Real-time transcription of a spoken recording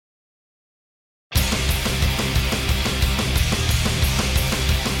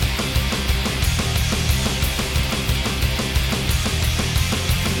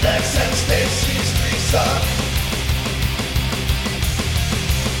threesome.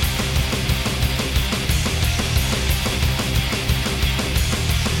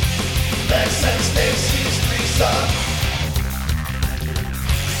 Lex and Stacey's threesome.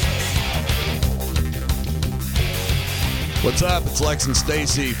 What's up? It's Lex and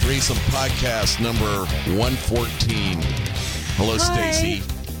Stacey, Threesome Podcast number 114. Hello, Hi. Stacey.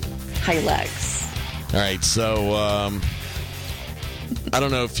 Hi, Lex. All right, so I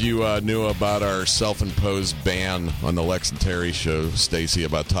don't know if you knew about our self-imposed ban on the Lex and Terry show, Stacey,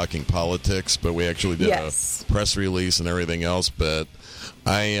 about talking politics, but we actually did a press release and everything else. But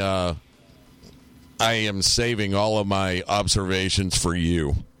I am saving all of my observations for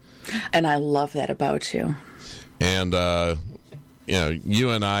you. And I love that about you. And, you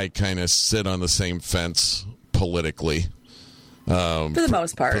and I kind of sit on the same fence politically. For the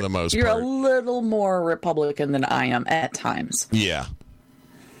most part. For the most You're part. a little more Republican than I am at times. Yeah.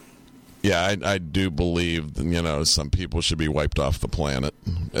 Yeah, I do believe, some people should be wiped off the planet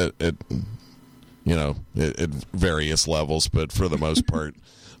at various levels. But for the most part,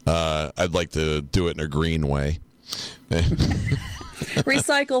 I'd like to do it in a green way.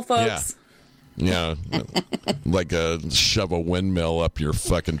 Recycle, folks. Yeah, like shove a windmill up your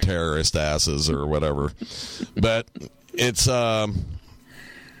fucking terrorist asses or whatever. But it's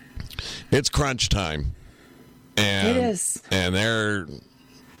crunch time, and It is. And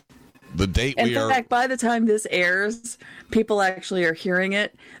the date In fact, by the time this airs, people actually are hearing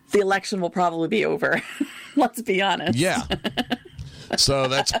it. The election will probably be over. Let's be honest. Yeah. So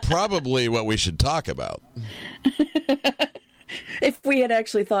that's probably what we should talk about. If we had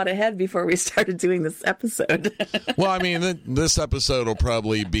actually thought ahead before we started doing this episode. Well, I mean, this episode will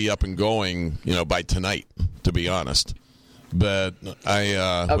probably be up and going, by tonight, to be honest. But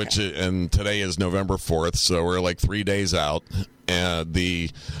and today is November 4th, so we're like 3 days out. And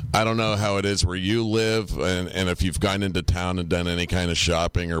I don't know how it is where you live, and if you've gone into town and done any kind of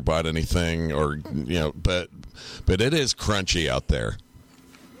shopping or bought anything, or but it is crunchy out there.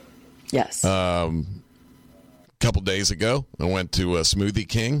 Yes. Couple days ago, I went to a Smoothie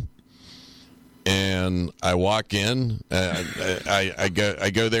King, and I walk in.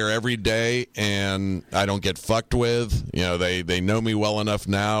 I go there every day, and I don't get fucked with. They know me well enough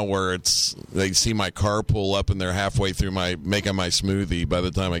now where they see my car pull up, and they're halfway through making my smoothie by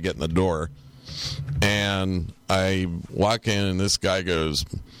the time I get in the door. And I walk in, and this guy goes,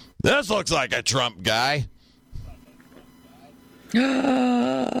 "This looks like a Trump guy."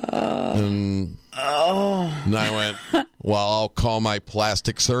 And I went, "Well, I'll call my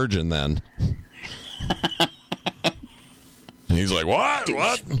plastic surgeon then." And he's like, "What?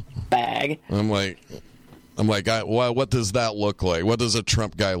 What?" Bag. I'm like, what does that look like? What does a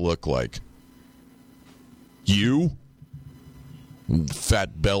Trump guy look like? You?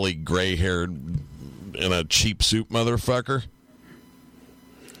 Fat belly, gray haired, in a cheap suit motherfucker?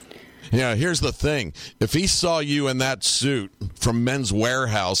 Yeah, here's the thing. If he saw you in that suit from Men's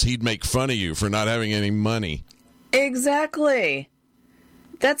Warehouse, he'd make fun of you for not having any money. Exactly.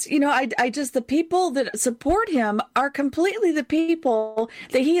 That's, I just, the people that support him are completely the people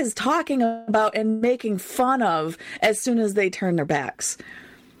that he is talking about and making fun of as soon as they turn their backs.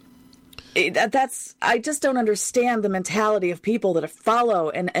 I just don't understand the mentality of people that follow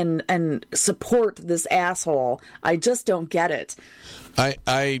and support this asshole. I just don't get it.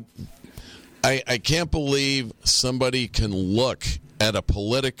 I can't believe somebody can look at a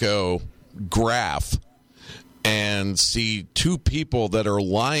Politico graph and see two people that are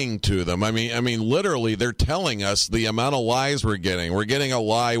lying to them. I mean, literally, they're telling us the amount of lies we're getting. We're getting a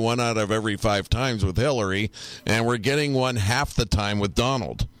lie 1 out of every 5 times with Hillary, and we're getting one half the time with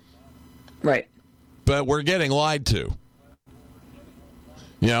Donald. Right. But we're getting lied to.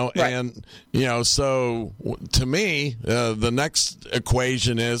 Right. And, so to me, the next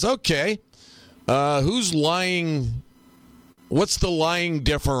equation is, okay, who's lying? What's the lying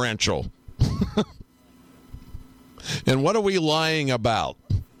differential? And what are we lying about?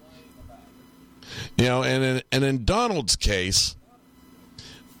 And in Donald's case,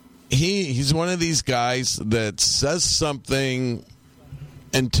 he's one of these guys that says something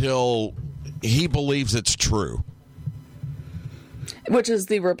until he believes it's true. Which is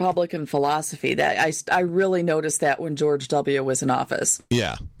the Republican philosophy. That I really noticed that when George W. was in office.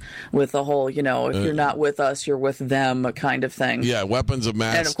 Yeah. With the whole, if you're not with us, you're with them kind of thing. Yeah, weapons of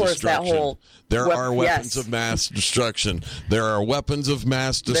mass destruction. And of course, destruction. That whole... There are weapons of mass destruction. There are weapons of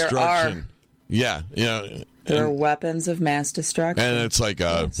mass destruction. Yeah, There are weapons of mass destruction. And it's like,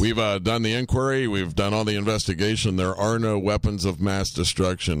 we've done the inquiry, we've done all the investigation. There are no weapons of mass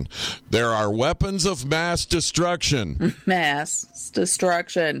destruction. There are weapons of mass destruction. Mass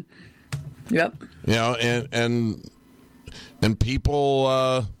destruction. Yep. and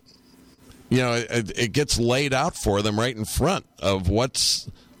people, it gets laid out for them right in front of what's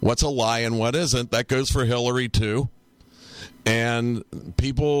a lie and what isn't. That goes for Hillary too, and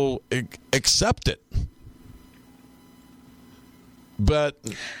people accept it. But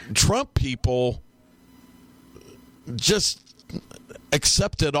Trump people just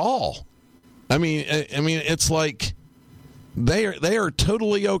accept it all. I mean, it's like they are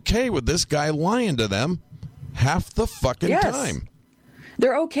totally okay with this guy lying to them half the fucking time.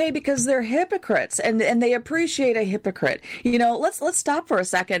 They're okay because they're hypocrites, and they appreciate a hypocrite. Let's stop for a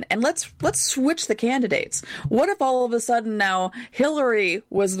second and let's switch the candidates. What if all of a sudden now Hillary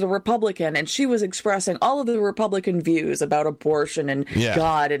was the Republican and she was expressing all of the Republican views about abortion and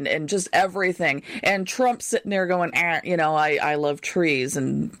God and just everything, and Trump's sitting there going, I love trees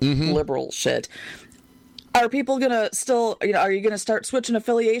and liberal shit. Are people going to still, are you going to start switching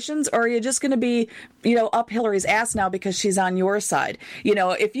affiliations, or are you just going to be, up Hillary's ass now because she's on your side?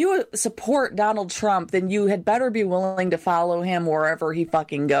 If you support Donald Trump, then you had better be willing to follow him wherever he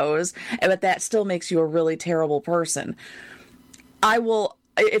fucking goes. But that still makes you a really terrible person.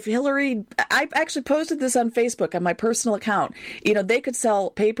 If Hillary, I actually posted this on Facebook on my personal account. They could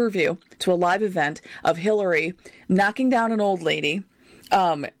sell pay-per-view to a live event of Hillary knocking down an old lady,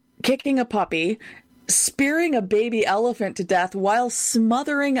 kicking a puppy, spearing a baby elephant to death while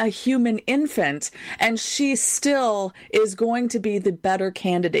smothering a human infant, and she still is going to be the better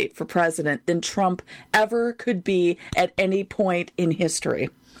candidate for president than Trump ever could be at any point in history.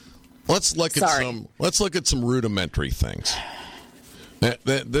 Let's look at some rudimentary things.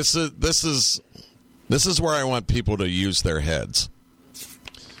 This is where I want people to use their heads.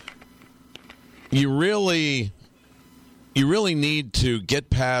 You really need to get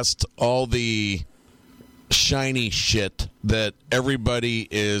past all the shiny shit that everybody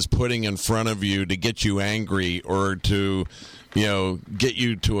is putting in front of you to get you angry or to get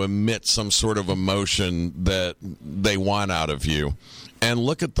you to emit some sort of emotion that they want out of you, and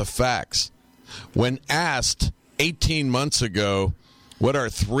look at the facts. When asked 18 months ago what our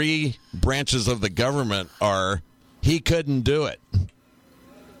three branches of the government are, he couldn't do it.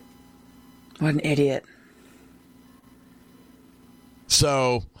 What an idiot.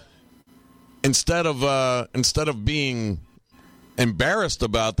 So instead of being embarrassed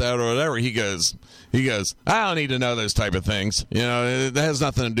about that or whatever, he goes, I don't need to know those type of things. It has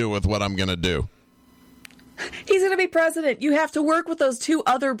nothing to do with what I'm going to do. He's going to be president. You have to work with those two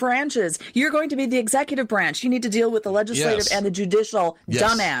other branches. You're going to be the executive branch. You need to deal with the legislative and the judicial. Yes.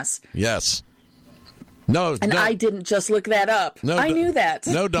 Dumbass. Yes. No. I didn't just look that up. No, I knew that.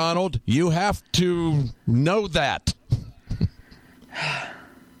 No, Donald, you have to know that.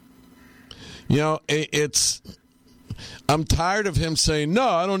 I'm tired of him saying, no,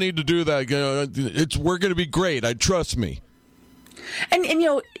 I don't need to do that. We're going to be great. Trust me. And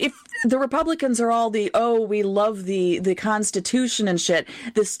if the Republicans are all we love the Constitution and shit,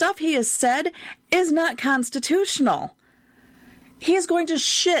 the stuff he has said is not constitutional. He is going to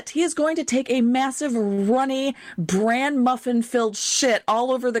shit. He is going to take a massive, runny, bran muffin-filled shit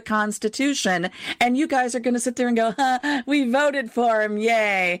all over the Constitution, and you guys are going to sit there and go, we voted for him,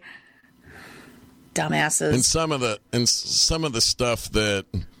 yay. Dumbasses. And some of the stuff that,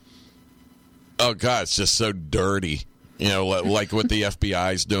 oh God, it's just so dirty. Like what the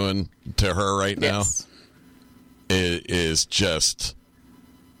FBI's doing to her right now. Yes. It is just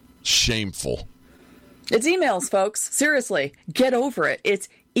shameful. It's emails, folks. Seriously, get over it. It's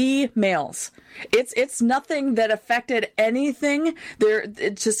emails. It's nothing that affected anything.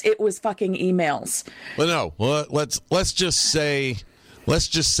 It was fucking emails. Well, no. Well, let's just say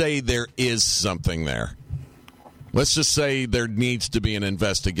there is something there. Let's just say there needs to be an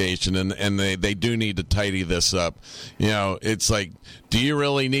investigation, and they do need to tidy this up. It's like, do you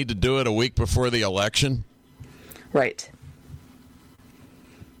really need to do it a week before the election? Right.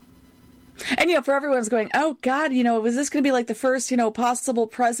 And, for everyone's going, oh, God, was this going to be like the first, possible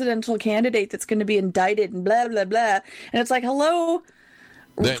presidential candidate that's going to be indicted and blah, blah, blah. And it's like, hello,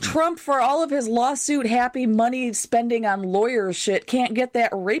 Trump, for all of his lawsuit happy money spending on lawyer shit, can't get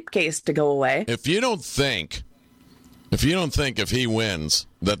that rape case to go away. If you don't think if he wins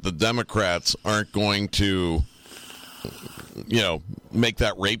that the Democrats aren't going to, make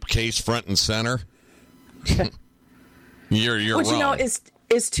that rape case front and center, you're Which, wrong.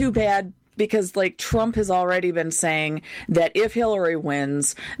 Is too bad, because Trump has already been saying that if Hillary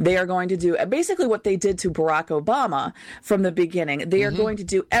wins, they are going to do basically what they did to Barack Obama from the beginning. They are going to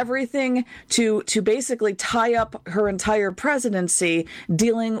do everything to basically tie up her entire presidency,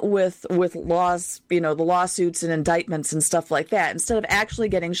 dealing with laws, the lawsuits and indictments and stuff like that, instead of actually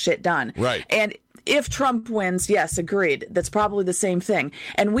getting shit done. Right. And if Trump wins, yes, agreed. That's probably the same thing.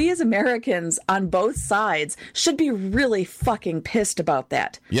 And we as Americans on both sides should be really fucking pissed about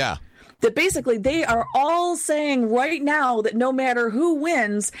that. Yeah. That basically they are all saying right now that no matter who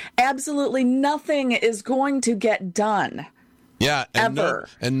wins, absolutely nothing is going to get done. Yeah. And ever.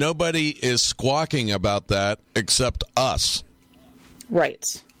 And nobody is squawking about that except us.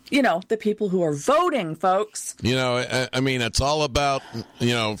 Right. You know, the people who are voting, folks. You know, I mean, it's all about,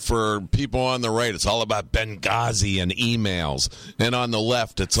 you know, for people on the right, it's all about Benghazi and emails. And on the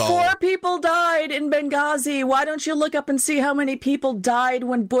left, it's all... 4 people died in Benghazi. Why don't you look up and see how many people died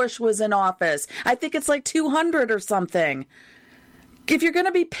when Bush was in office? I think it's like 200 or something. If you're going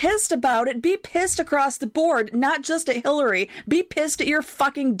to be pissed about it, be pissed across the board, not just at Hillary. Be pissed at your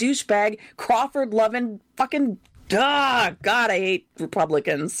fucking douchebag, Crawford-loving fucking... God, I hate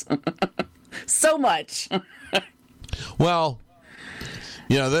Republicans so much. Well,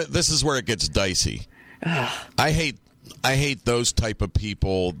 you know, this is where it gets dicey. I hate those type of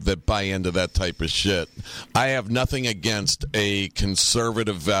people that buy into that type of shit. I have nothing against a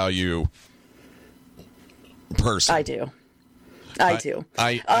conservative value person. I do.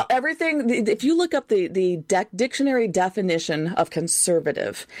 Everything, if you look up the dictionary definition of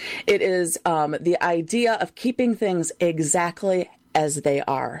conservative, it is the idea of keeping things exactly as they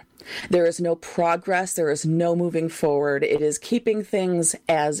are. There is no progress. There is no moving forward. It is keeping things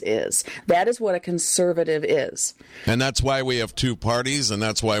as is. That is what a conservative is. And that's why we have 2 parties, and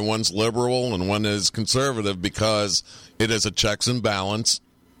that's why one's liberal and one is conservative, because it is a checks and balance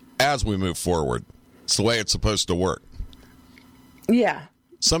as we move forward. It's the way it's supposed to work. Yeah.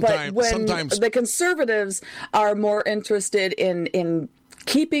 Sometimes the conservatives are more interested in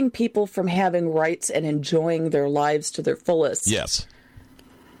keeping people from having rights and enjoying their lives to their fullest. Yes.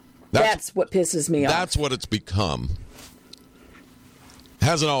 That's what pisses me off. That's what it's become.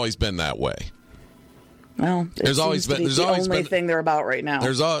 Hasn't always been that way. Well, there's always been the only thing they're about right now.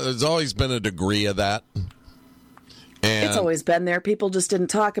 There's always been a degree of that. And it's always been there. People just didn't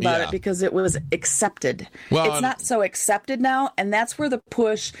talk about it because it was accepted. Well, it's not so accepted now, and that's where the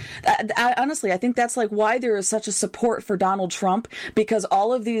push... honestly, I think that's like why there is such a support for Donald Trump, because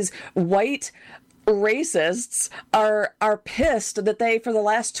all of these white racists are pissed that they, for the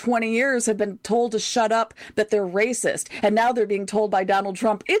last 20 years, have been told to shut up, that they're racist. And now they're being told by Donald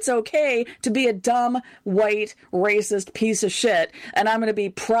Trump, it's okay to be a dumb, white, racist piece of shit, and I'm going to be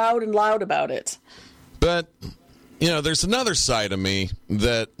proud and loud about it. But... you know, there's another side of me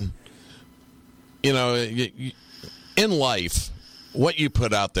that, you know, in life, what you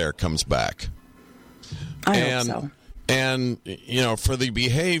put out there comes back. I hope so. And, you know, for the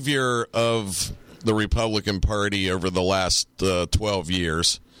behavior of the Republican Party over the last 12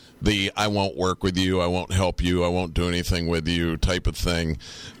 years, the I won't work with you, I won't help you, I won't do anything with you type of thing,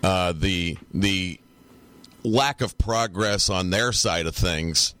 the lack of progress on their side of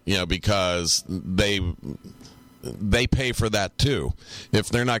things, you know, because they pay for that too. If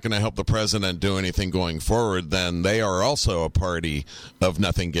they're not going to help the president do anything going forward, then they are also a party of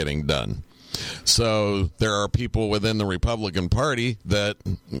nothing getting done. So there are people within the Republican Party that,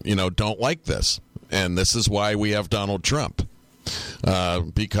 you know, don't like this. And this is why we have Donald Trump.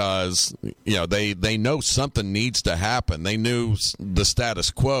 Because, you know, they know something needs to happen. They knew the status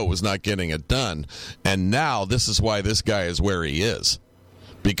quo was not getting it done. And now this is why this guy is where he is.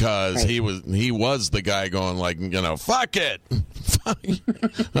 Because right. he was the guy going like, you know, fuck it. I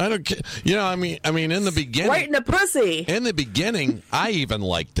don't care. You know, I mean in the beginning, right in the pussy. In the beginning, I even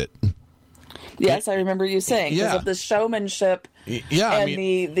liked it. Yes, I remember you saying because of the showmanship and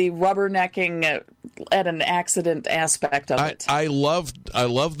the rubbernecking at an accident aspect of it. I love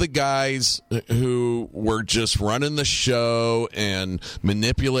the guys who were just running the show and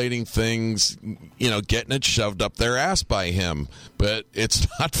manipulating things, you know, getting it shoved up their ass by him. But it's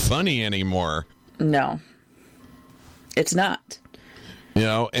not funny anymore. No, it's not. You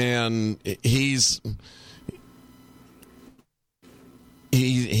know, and he's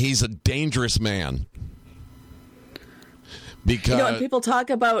a dangerous man. Because, you know, when people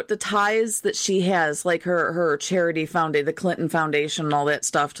talk about the ties that she has, like her charity foundation, the Clinton Foundation and all that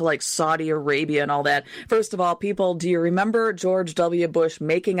stuff, to like Saudi Arabia and all that. First of all, people, do you remember George W. Bush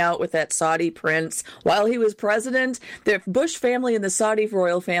making out with that Saudi prince while he was president? The Bush family and the Saudi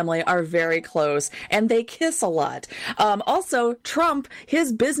royal family are very close, and they kiss a lot. Also, Trump,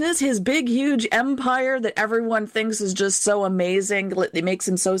 his business, his big, huge empire that everyone thinks is just so amazing, that makes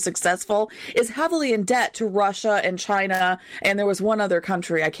him so successful, is heavily in debt to Russia and China. And there was one other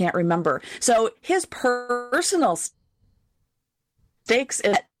country, I can't remember. So his personal stakes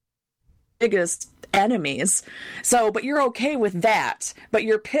in the biggest enemies. So, but you're okay with that. But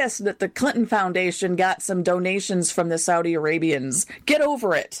you're pissed that the Clinton Foundation got some donations from the Saudi Arabians. Get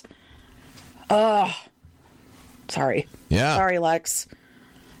over it. Sorry. Yeah. Sorry, Lex.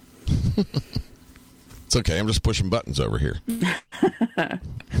 It's okay. I'm just pushing buttons over here.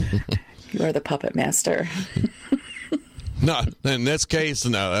 You are the puppet master. No, in this case,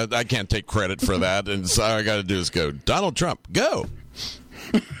 no, I can't take credit for that. And so all I got to do is go, Donald Trump, go.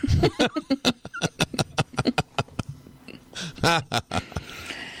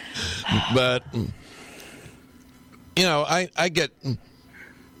 But, you know, I get,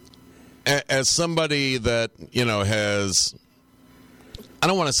 as somebody that, you know, has, I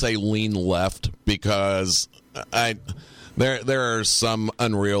don't want to say lean left, because there are some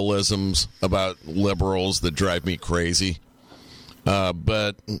unrealisms about liberals that drive me crazy.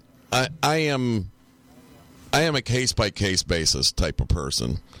 But I am a case by case basis type of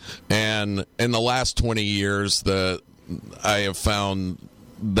person, and in the last 20 years, I have found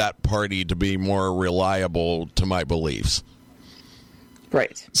that party to be more reliable to my beliefs.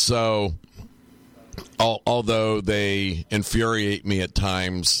 Right. So, although they infuriate me at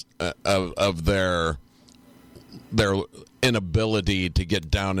times of their inability to get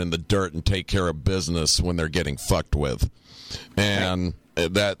down in the dirt and take care of business when they're getting fucked with, and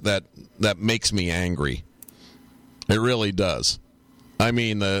that makes me angry. It really does. I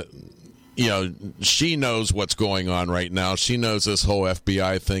mean, you know, she knows what's going on right now. She knows this whole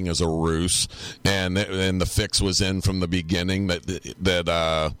FBI thing is a ruse, and the fix was in from the beginning that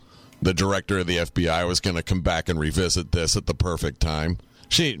the director of the FBI was going to come back and revisit this at the perfect time.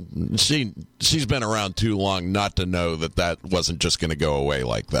 She's been around too long not to know that wasn't just going to go away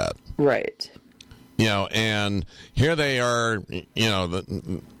like that. Right. You know, and here they are, you know,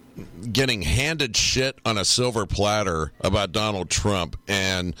 getting handed shit on a silver platter about Donald Trump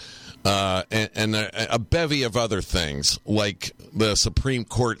and a bevy of other things, like the Supreme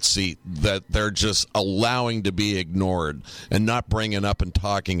Court seat that they're just allowing to be ignored and not bringing up and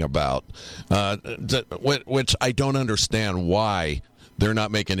talking about, which I don't understand why they're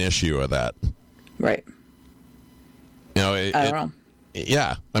not making issue of that. Right. You know, I don't know.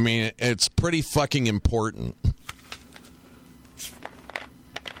 Yeah, I mean, it's pretty fucking important.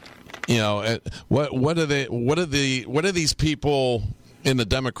 You know, what do these people in the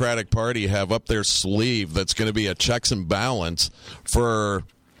Democratic Party have up their sleeve that's going to be a checks and balance for,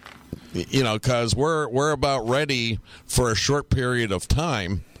 you know, because we're about ready for a short period of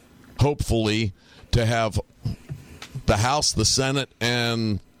time, hopefully, to have the House, the Senate,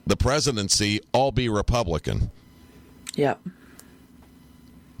 and the presidency all be Republican. Yep.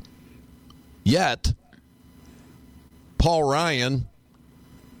 Yet, Paul Ryan,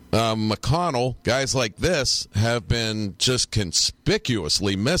 McConnell, guys like this have been just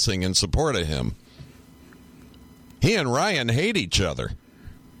conspicuously missing in support of him. He and Ryan hate each other.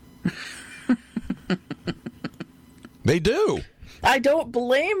 They do. I don't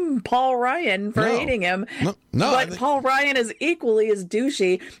blame Paul Ryan for hating him. No, but Paul Ryan is equally as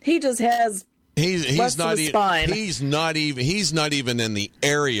douchey. He just has he's not of a spine. He's not even in the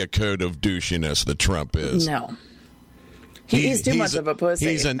area code of douchiness that Trump is. No. He's too much of a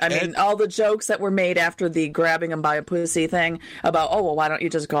pussy. All the jokes that were made after the grabbing him by a pussy thing about, oh, well, why don't you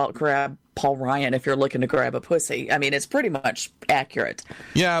just grab Paul Ryan if you're looking to grab a pussy? I mean, it's pretty much accurate.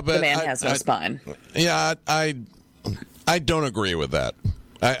 Yeah, but the man has no spine. Yeah, I don't agree with that.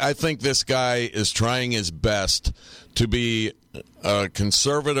 I think this guy is trying his best to be a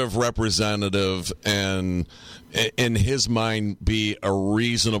conservative representative and, in his mind, be a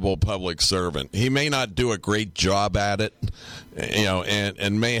reasonable public servant. He may not do a great job at it, you know,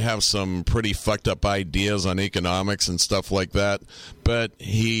 and may have some pretty fucked up ideas on economics and stuff like that, but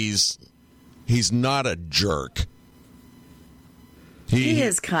he's not a jerk. He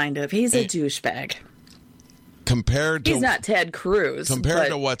is kind of. He's a douchebag. He's not Ted Cruz.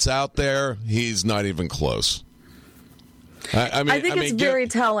 Compared to what's out there, he's not even close. I think it's very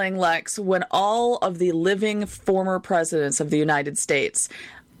telling, Lex, when all of the living former presidents of the United States,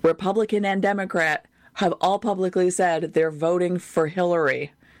 Republican and Democrat, have all publicly said they're voting for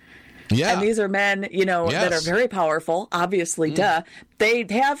Hillary. Yeah. And these are men, you know, that are very powerful, obviously, duh. They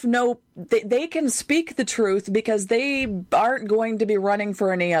have they can speak the truth because they aren't going to be running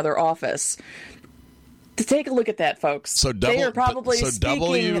for any other office. To take a look at that, folks. So they are probably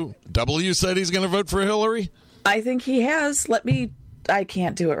speaking. W said he's going to vote for Hillary? I think he has. I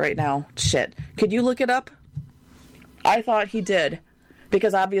can't do it right now. Shit. Could you look it up? I thought he did.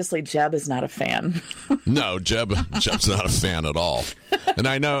 Because obviously Jeb is not a fan. No, Jeb's not a fan at all. And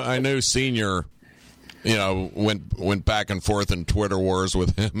I know Senior, you know, went back and forth in Twitter wars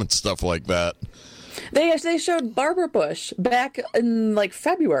with him and stuff like that. They showed Barbara Bush back in like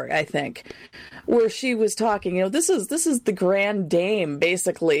February, I think, where she was talking. This is the grand dame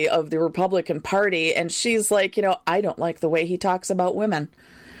basically of the Republican Party, and she's like, I don't like the way he talks about women,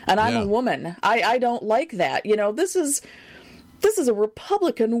 and I'm a woman. I don't like that. This is a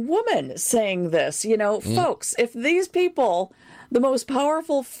Republican woman saying this. Folks, if these people, the most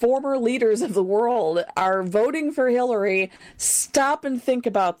powerful former leaders of the world, are voting for Hillary, stop and think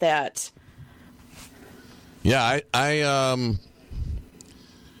about that. Yeah,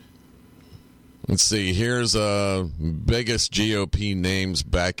 let's see. Here's biggest GOP names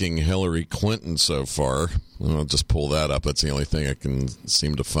backing Hillary Clinton so far. I'll just pull that up. That's the only thing I can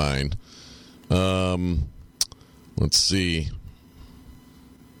seem to find. Let's see.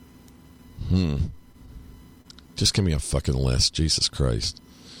 Just give me a fucking list. Jesus Christ.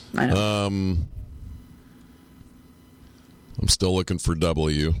 I know. I'm still looking for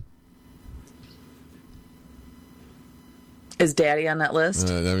W. Is Daddy on that list?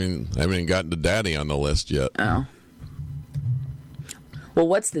 I haven't even gotten to Daddy on the list yet. Oh. Well,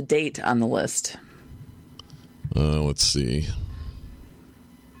 what's the date on the list? Let's see.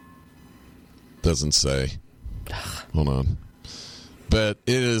 Doesn't say. Hold on. But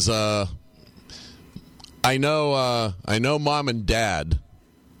it is, I know Mom and Dad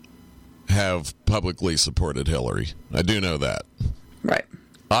have publicly supported Hillary. I do know that. Right.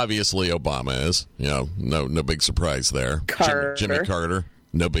 Obviously, Obama is. No big surprise there. Carter. Jimmy Carter,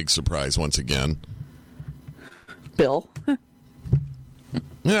 no big surprise once again. Bill.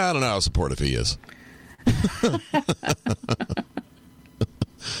 Yeah, I don't know how supportive he is.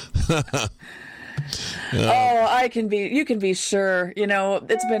 You can be sure.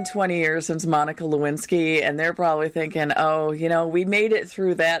 It's been 20 years since Monica Lewinsky, and they're probably thinking, we made it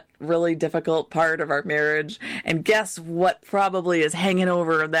through that really difficult part of our marriage, and guess what probably is hanging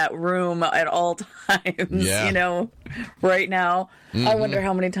over that room at all times, right now. Mm-hmm. I wonder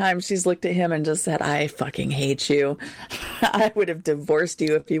how many times she's looked at him and just said, I fucking hate you. I would have divorced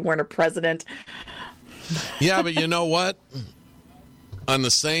you if you weren't a president. Yeah, but you know what? At the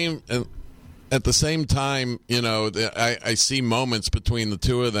same time, I see moments between the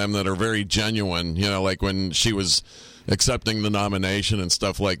two of them that are very genuine, like when she was accepting the nomination and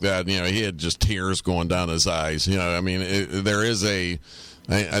stuff like that. He had just tears going down his eyes. I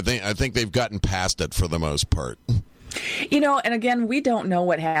think they've gotten past it for the most part. And again, we don't know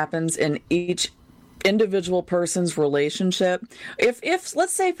what happens in each individual person's relationship. If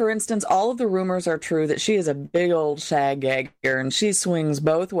let's say, for instance, all of the rumors are true that she is a big old shag-gagger and she swings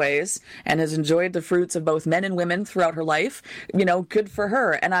both ways and has enjoyed the fruits of both men and women throughout her life, good for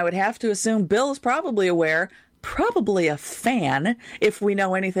her. And I would have to assume Bill is probably aware, probably a fan, if we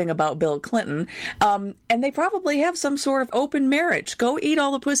know anything about Bill Clinton, and they probably have some sort of open marriage. Go eat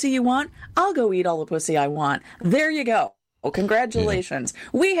all the pussy you want, I'll go eat all the pussy I want. There you go. Well, congratulations. Yeah.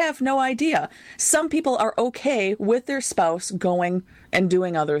 We have no idea. Some people are okay with their spouse going and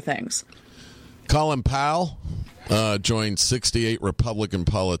doing other things. Colin Powell joined 68 Republican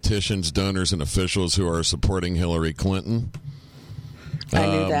politicians, donors, and officials who are supporting Hillary Clinton. I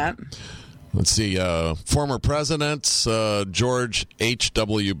knew that. Let's see. Former presidents, George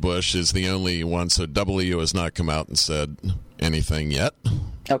H.W. Bush is the only one, so W has not come out and said anything yet.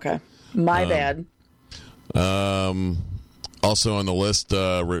 Okay. My bad. Also on the list,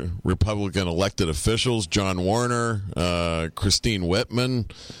 Republican elected officials, John Warner, Christine Whitman,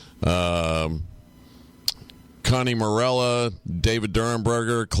 Connie Morella, David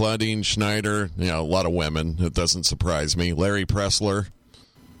Durenberger, Claudine Schneider, a lot of women. It doesn't surprise me. Larry Pressler.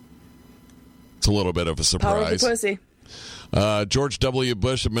 It's a little bit of a surprise. Power of the pussy. George W.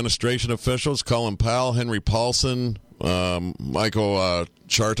 Bush administration officials, Colin Powell, Henry Paulson, Michael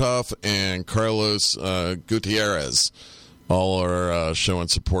Chertoff, and Carlos Gutierrez. All are showing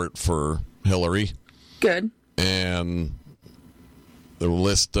support for Hillary. Good. And the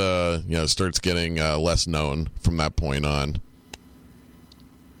list, starts getting less known from that point on.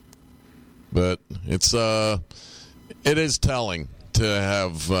 But it is telling to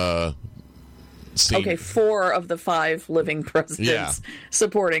have seen. Okay, 4 of the 5 living presidents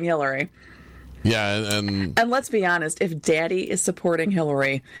supporting Hillary. Yeah, and let's be honest, if Daddy is supporting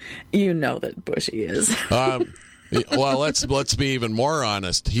Hillary, you know that Bushy is. Well, let's be even more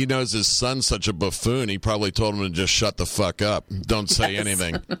honest. He knows his son's such a buffoon. He probably told him to just shut the fuck up. Don't say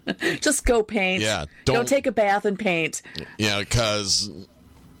anything. Just go paint. Yeah. Go take a bath and paint. Yeah, because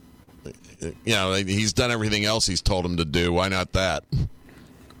he's done everything else he's told him to do. Why not that?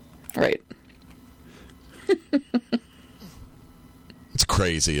 Right. It's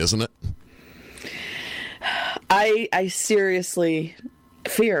crazy, isn't it? I seriously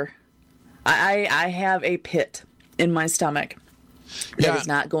fear I have a pit in my stomach that is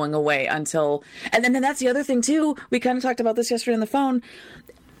not going away until, and then that's the other thing too. We kind of talked about this yesterday on the phone.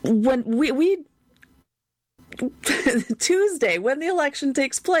 When we Tuesday, when the election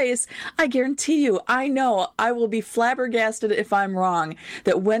takes place, I guarantee you, I know I will be flabbergasted if I'm wrong,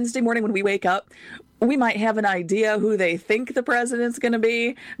 that Wednesday morning when we wake up, we might have an idea who they think the president's going to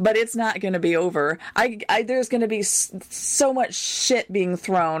be, but it's not going to be over. There's going to be so much shit being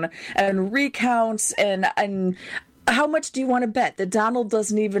thrown and recounts and how much do you want to bet that Donald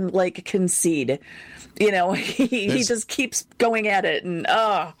doesn't even like concede? You know, he just keeps going at it and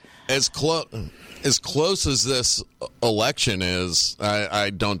as close as this election is,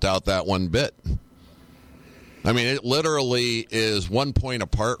 I don't doubt that one bit. I mean, it literally is 1 point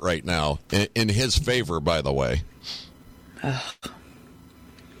apart right now in his favor, by the way.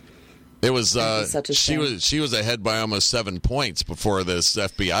 It was such a shame. She was ahead by almost 7 points before this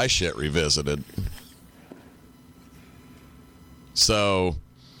FBI shit revisited. So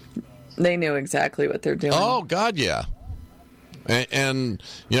they knew exactly what they're doing. Oh God, yeah. And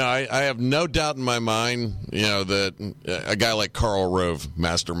you know, I have no doubt in my mind, you know, that a guy like Karl Rove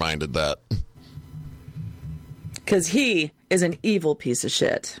masterminded that. Because he is an evil piece of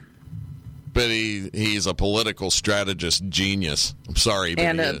shit. But he's a political strategist genius. I'm sorry. But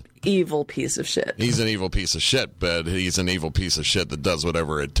and an evil piece of shit. He's an evil piece of shit, but he's an evil piece of shit that does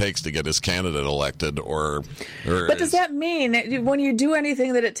whatever it takes to get his candidate elected. But does that mean when you do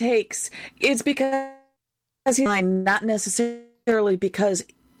anything that it takes, it's because he's not necessarily because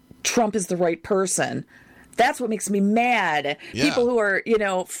Trump is the right person? That's what makes me mad. Yeah. People who are, you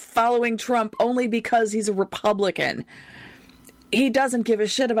know, following Trump only because he's a Republican. He doesn't give a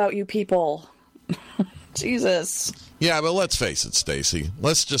shit about you people. Jesus. Yeah, but let's face it, Stacey.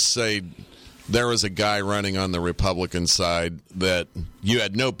 Let's just say there was a guy running on the Republican side that you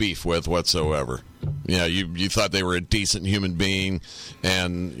had no beef with whatsoever. You know, you thought they were a decent human being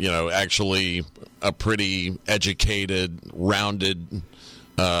and, you know, actually a pretty educated, rounded,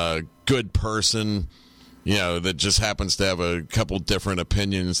 good person. You know, that just happens to have a couple different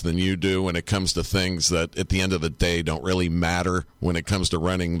opinions than you do when it comes to things that at the end of the day don't really matter when it comes to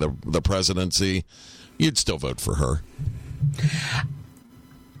running the presidency, you'd still vote for her.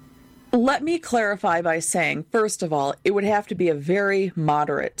 Let me clarify by saying, first of all, it would have to be a very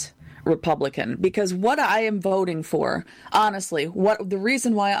moderate Republican, because what I am voting for, honestly, the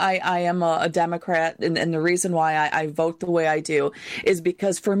reason why I am a Democrat and the reason why I vote the way I do is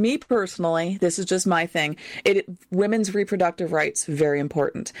because for me personally, this is just my thing, women's reproductive rights, very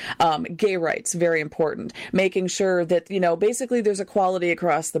important. Gay rights, very important. Making sure that, you know, basically there's equality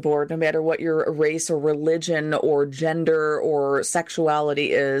across the board, no matter what your race or religion or gender or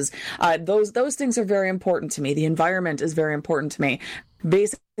sexuality is. Those things are very important to me. The environment is very important to me.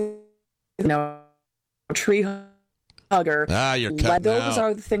 Basically, you know, tree hugger. You're cutting those out.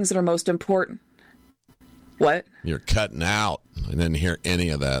 Are the things that are most important. What? You're cutting out. I didn't hear any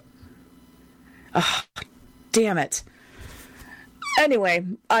of that. Oh, damn it. Anyway,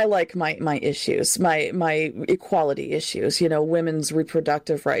 I like my issues, my equality issues, you know, women's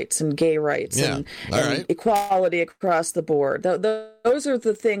reproductive rights and gay rights and equality across the board. Those are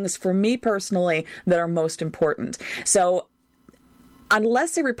the things for me personally that are most important. So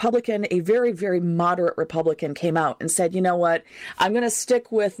unless a Republican, a very, very moderate Republican came out and said, you know what, I'm going to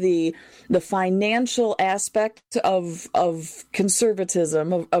stick with the financial aspect of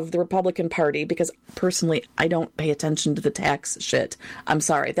conservatism of the Republican Party, because personally, I don't pay attention to the tax shit. I'm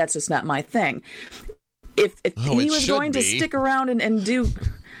sorry. That's just not my thing. If he was going to stick around and do,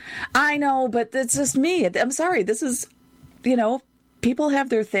 I know, but that's just me. I'm sorry. This is, you know, people have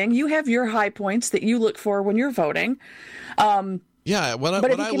their thing. You have your high points that you look for when you're voting. Yeah,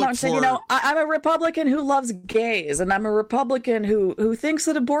 but if he came out and said, you know, I'm a Republican who loves gays, and I'm a Republican who thinks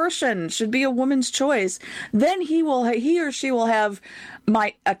that abortion should be a woman's choice, then he or she will have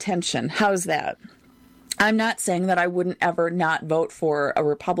my attention. How's that? I'm not saying that I wouldn't ever not vote for a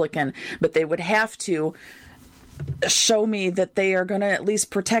Republican, but they would have to show me that they are going to at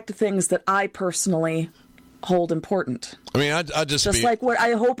least protect things that I personally hold important. I mean, I just like what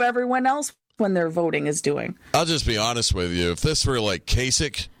I hope everyone else when they're voting is doing. I'll just be honest with you. If this were like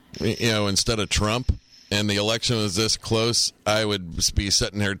Kasich, you know, instead of Trump, and the election was this close, I would be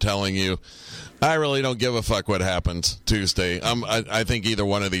sitting here telling you, I really don't give a fuck what happens Tuesday. I think either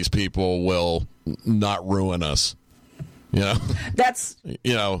one of these people will not ruin us. You know, that's,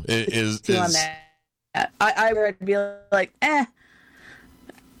 you know, is on that. I would be like,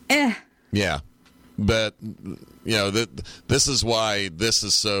 yeah, but you know that this is why this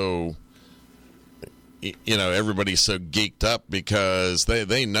is so everybody's so geeked up because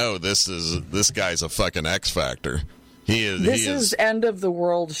they know this guy's a fucking X Factor. This is end of the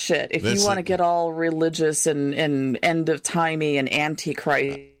world shit. If you want to get all religious and end of timey and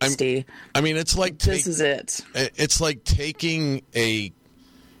antichrist-y, it's like this is it. It's like taking a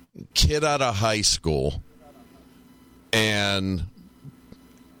kid out of high school and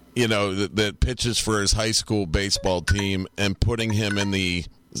that pitches for his high school baseball team and putting him in the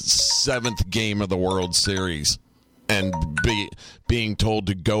 7th game of the World Series and being told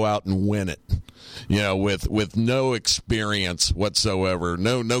to go out and win it. With no experience whatsoever,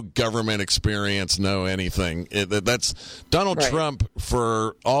 no government experience, no anything. That's Donald Trump,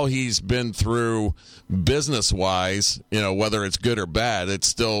 for all he's been through business-wise, whether it's good or bad, it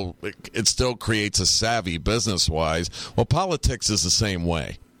still creates a savvy business-wise. Well, politics is the same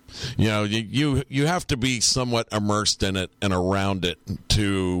way. You have to be somewhat immersed in it and around it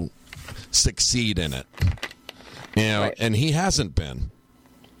to succeed in it. And he hasn't been.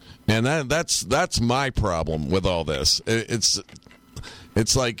 And that's my problem with all this. It's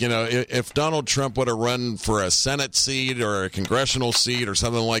like, if Donald Trump would have run for a Senate seat or a congressional seat or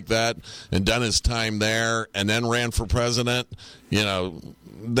something like that and done his time there and then ran for president,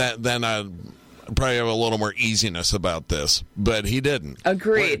 then I'd probably have a little more easiness about this. But he didn't.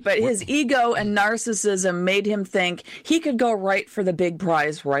 Agreed. But his ego and narcissism made him think he could go right for the big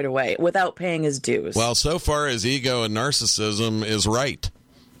prize right away without paying his dues. Well, so far his ego and narcissism is right.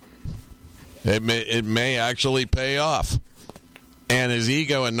 It may actually pay off. And his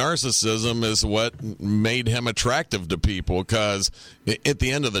ego and narcissism is what made him attractive to people, because at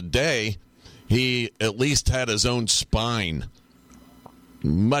the end of the day, he at least had his own spine.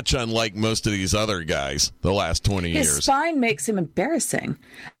 Much unlike most of these other guys the last 20 years. His spine makes him embarrassing.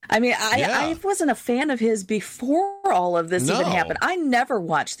 I wasn't a fan of his before all of this even happened. I never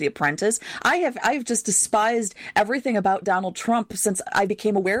watched The Apprentice. I've just despised everything about Donald Trump since I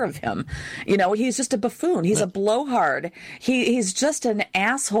became aware of him. He's just a buffoon. He's a blowhard. He's just an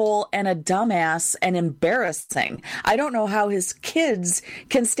asshole and a dumbass and embarrassing. I don't know how his kids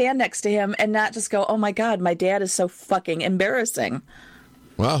can stand next to him and not just go, "Oh my God, my dad is so fucking embarrassing."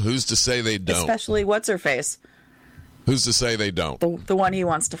 Well, who's to say they don't? Especially what's-her-face. Who's to say they don't? The one he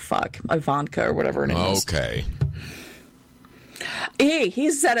wants to fuck. Ivanka or whatever her name is. Okay.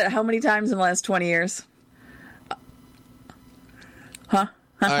 He's said it how many times in the last 20 years? Huh?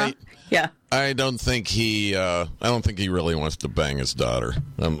 Yeah. I don't think he really wants to bang his daughter.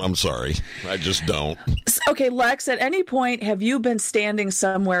 I'm sorry. I just don't. Okay, Lex, at any point have you been standing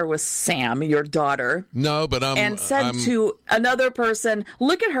somewhere with Sam, your daughter? No, but and said to another person,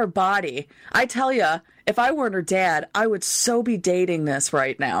 "Look at her body." I tell you, if I weren't her dad, I would so be dating this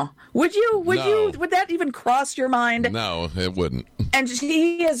right now. Would you? Would that even cross your mind? No, it wouldn't. And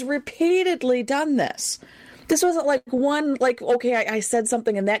he has repeatedly done this. This wasn't okay, I said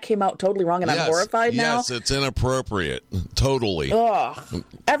something and that came out totally wrong and I'm horrified now. Yes, it's inappropriate. Totally. Ugh.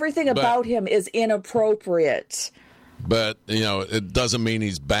 Everything about him is inappropriate. But, it doesn't mean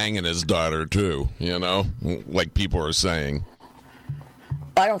he's banging his daughter, too, like people are saying.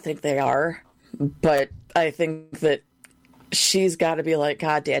 I don't think they are. But I think that she's got to be like,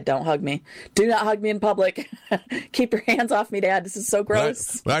 "God, Dad, don't hug me. Do not hug me in public. Keep your hands off me, Dad. This is so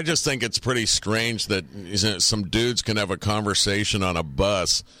gross." I just think it's pretty strange that some dudes can have a conversation on a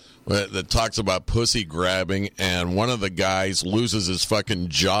bus that talks about pussy grabbing, and one of the guys loses his fucking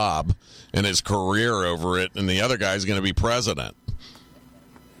job and his career over it, and the other guy's going to be president.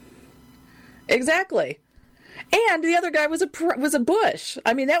 Exactly. And the other guy was a Bush.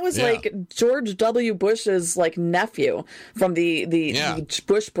 That was like George W. Bush's nephew from the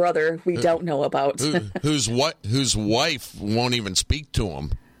Bush brother we don't know about. whose wife won't even speak to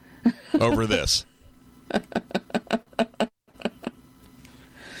him over this.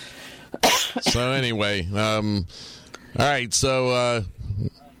 So anyway, all right. So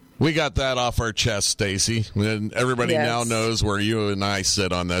we got that off our chest, Stacey. And everybody now knows where you and I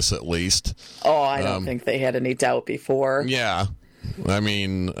sit on this, at least. Oh, I don't think they had any doubt before. Yeah.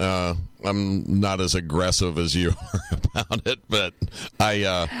 I'm not as aggressive as you are about it, but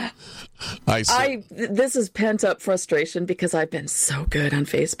this is pent up frustration because I've been so good on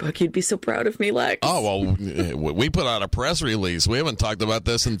Facebook. You'd be so proud of me, Lex. Oh, well, we put out a press release. We haven't talked about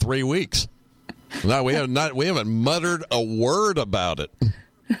this in 3 weeks. No, we haven't muttered a word about it.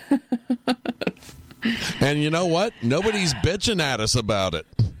 And you know what? Nobody's bitching at us about it.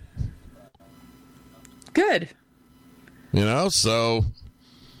 Good. So,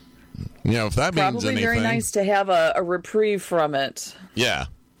 if that means anything. Probably very nice to have a reprieve from it. Yeah.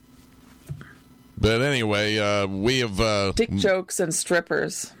 But anyway, we have dick jokes and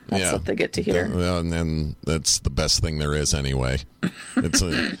strippers. That's what they get to hear. And that's the best thing there is anyway.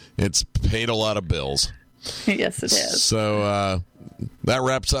 It's paid a lot of bills. Yes, it is. So that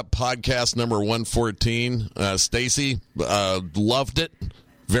wraps up podcast number 114. Stacey, loved it.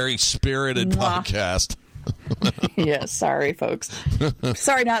 Very spirited podcast. Yes, sorry, folks.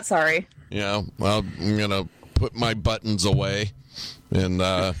 Sorry, not sorry. Yeah, well, I'm going to put my buttons away, and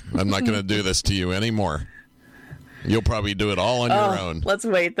I'm not going to do this to you anymore. You'll probably do it all on your own. Let's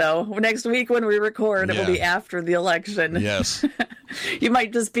wait, though. Next week when we record, it will be after the election. Yes. You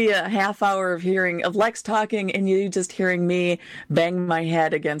might just be a half hour of Lex talking and you just hearing me bang my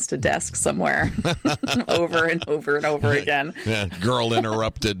head against a desk somewhere over and over and over again. Yeah, girl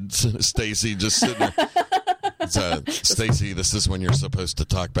interrupted Stacey just sitting there. Stacey, this is when you're supposed to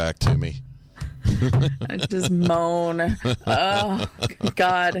talk back to me. I just moan. Oh,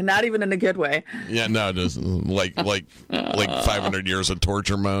 God. Not even in a good way. Yeah, no, just like 500 years of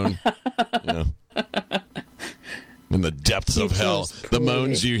torture moan. Yeah. In the depths of hell. The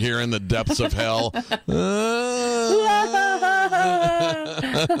moans you hear in the depths of hell. All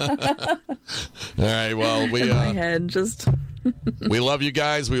right, well, my head just... we love you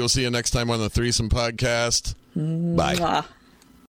guys. We will see you next time on the Threesome Podcast. Bye. Mwah.